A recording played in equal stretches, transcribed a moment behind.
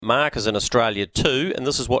Mark is in Australia too, and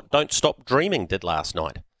this is what Don't Stop Dreaming did last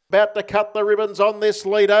night. About to cut the ribbons on this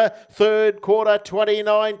leader. Third quarter,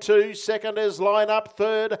 29-2. Second is Line Up.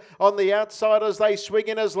 Third on the outside as they swing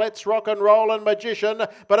in as Let's Rock and Roll and Magician.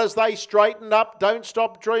 But as they straighten up, Don't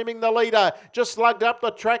Stop Dreaming the leader. Just slugged up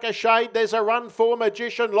the track a shade. There's a run for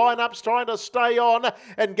Magician. Line Up's trying to stay on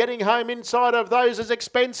and getting home inside of those is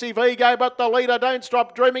Expensive Ego. But the leader, Don't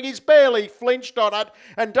Stop Dreaming, he's barely flinched on it.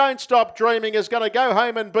 And Don't Stop Dreaming is going to go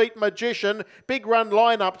home and beat Magician. Big run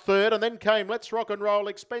Line Up third. And then came Let's Rock and Roll,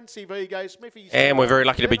 Expensive Ego, Smithy's. And we're very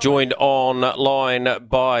lucky to be joined online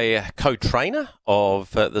by co-trainer of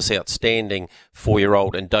this outstanding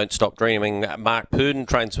 4-year-old and Don't Stop Dreaming, Mark Purdon,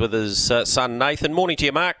 trains with his son Nathan. Morning to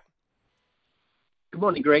you, Mark. Good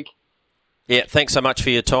morning, Greg. Yeah, thanks so much for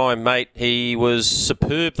your time, mate. He was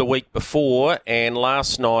superb the week before, and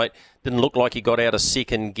last night didn't look like he got out of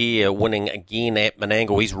second gear, winning again at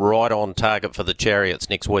Menangle. He's right on target for the Chariots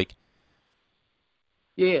next week.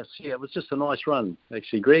 Yes, it was just a nice run,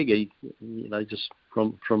 actually, Greg. He just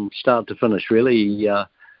from start to finish, really.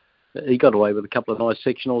 He got away with a couple of nice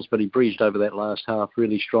sectionals, but he breezed over that last half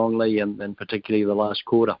really strongly, and particularly the last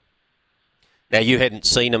quarter. Now, you hadn't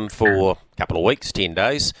seen him for a couple of weeks, 10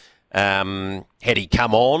 days. Had he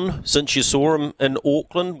come on since you saw him in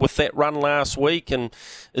Auckland with that run last week? And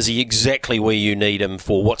is he exactly where you need him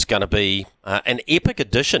for what's going to be an epic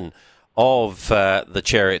edition of the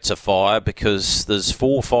Chariots of Fire, because there's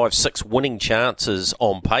 4, 5, 6 winning chances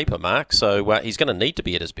on paper, Mark, so he's going to need to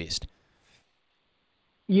be at his best.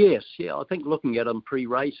 Yes, I think looking at him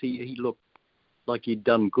pre-race, he looked like he'd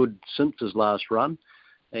done good since his last run,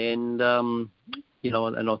 and and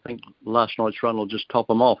I think last night's run will just top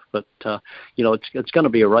him off, but it's going to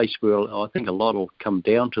be a race where I think a lot will come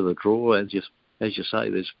down to the draw. As you say,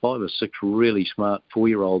 there's 5 or 6 really smart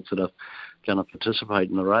 4-year-olds that are going to participate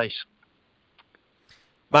in the race.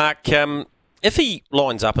 Mark, if he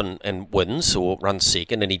lines up and wins or runs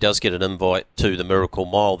second and he does get an invite to the Miracle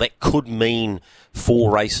Mile, that could mean 4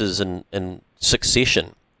 races in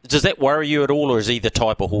succession. Does that worry you at all, or is he the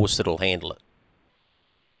type of horse that'll handle it?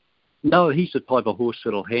 No, he's the type of horse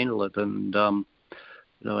that'll handle it. And, from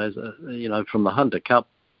the Hunter Cup,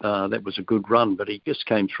 that was a good run, but he just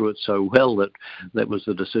came through it so well that was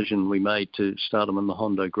the decision we made to start him in the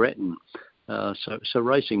Hondo Grattan. So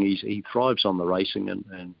racing, he thrives on the racing,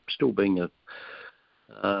 and still being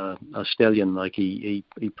a stallion, like he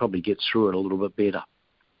probably gets through it a little bit better.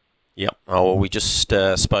 Yep. Oh, well, we just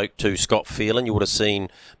spoke to Scott Phelan. You would have seen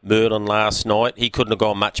Merlin last night. He couldn't have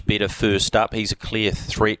gone much better first up. He's a clear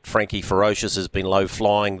threat. Frankie Ferocious has been low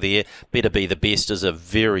flying there. Better Be the Best is a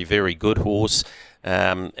very, very good horse.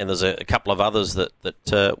 And there's a couple of others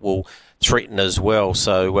that will threaten as well.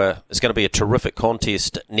 So it's going to be a terrific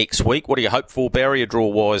contest next week. What do you hope for barrier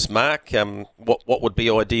draw-wise, Mark? What would be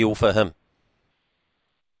ideal for him?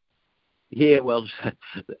 Yeah, well,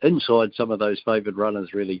 inside some of those favoured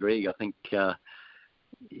runners, really, Greg. I think, the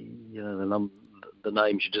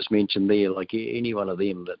names you just mentioned there, like any one of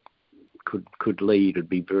them that could lead would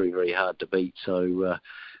be very, very hard to beat. So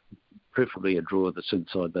preferably a draw that's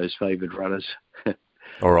inside those favoured runners.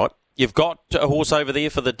 All right. You've got a horse over there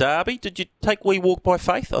for the Derby. Did you take We Walk by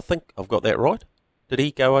Faith? I think I've got that right. Did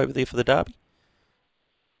he go over there for the Derby?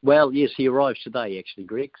 Well, yes, he arrives today, actually,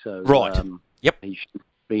 Greg. So right. Yep. He's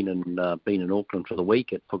been in Auckland for the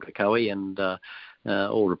week at Pukekohe, and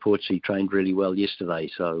all reports he trained really well yesterday.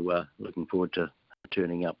 So looking forward to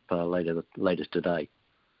turning up later today.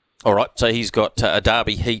 All right, so he's got a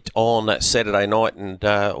Derby heat on Saturday night, and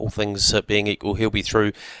all things being equal, he'll be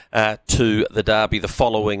through to the Derby the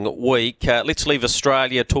following week. Let's leave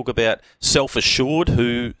Australia, talk about Self Assured,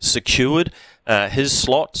 who secured his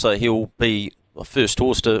slot, so he'll be the first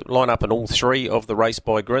horse to line up in all 3 of the Race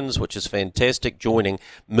by Grins, which is fantastic, joining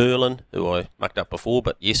Merlin, who I mucked up before,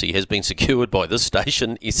 but yes, he has been secured by this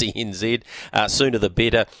station, SENZ. Sooner the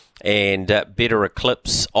Better and Better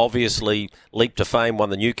Eclipse, obviously, leap to fame, won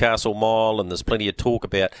the Newcastle Mile, and there's plenty of talk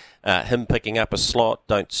about him picking up a slot.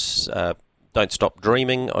 Don't Stop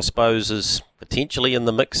Dreaming, I suppose, is potentially in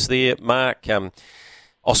the mix there, Mark.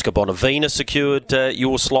 Oscar Bonavina secured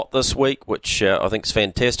your slot this week, which I think is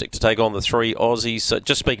fantastic to take on the 3 Aussies.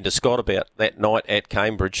 Just speaking to Scott about that night at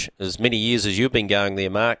Cambridge, as many years as you've been going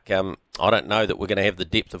there, Mark, I don't know that we're going to have the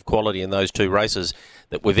depth of quality in those 2 races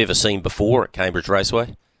that we've ever seen before at Cambridge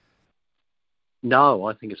Raceway. No,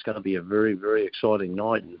 I think it's going to be a very, very exciting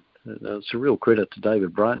night. And it's a real credit to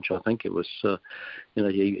David Branch. I think it was,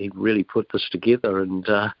 he really put this together, and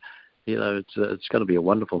it's going to be a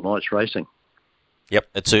wonderful night's racing. Yep,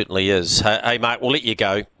 it certainly is. Hey, Mark, we'll let you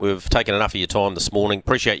go. We've taken enough of your time this morning.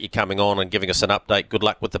 Appreciate you coming on and giving us an update. Good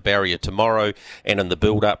luck with the barrier tomorrow and in the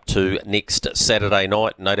build-up to next Saturday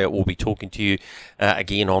night. No doubt we'll be talking to you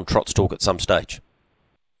again on Trots Talk at some stage.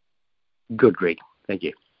 Good, Greg. Thank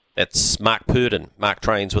you. That's Mark Purdon. Mark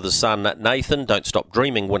trains with his son Nathan. Don't Stop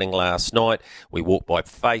Dreaming winning last night. We Walk by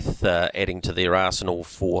Faith adding to their arsenal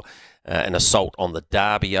for an assault on the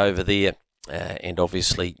Derby over there. And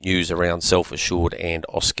obviously news around Self Assured and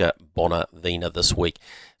Oscar Bonavina this week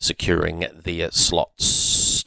securing their slots.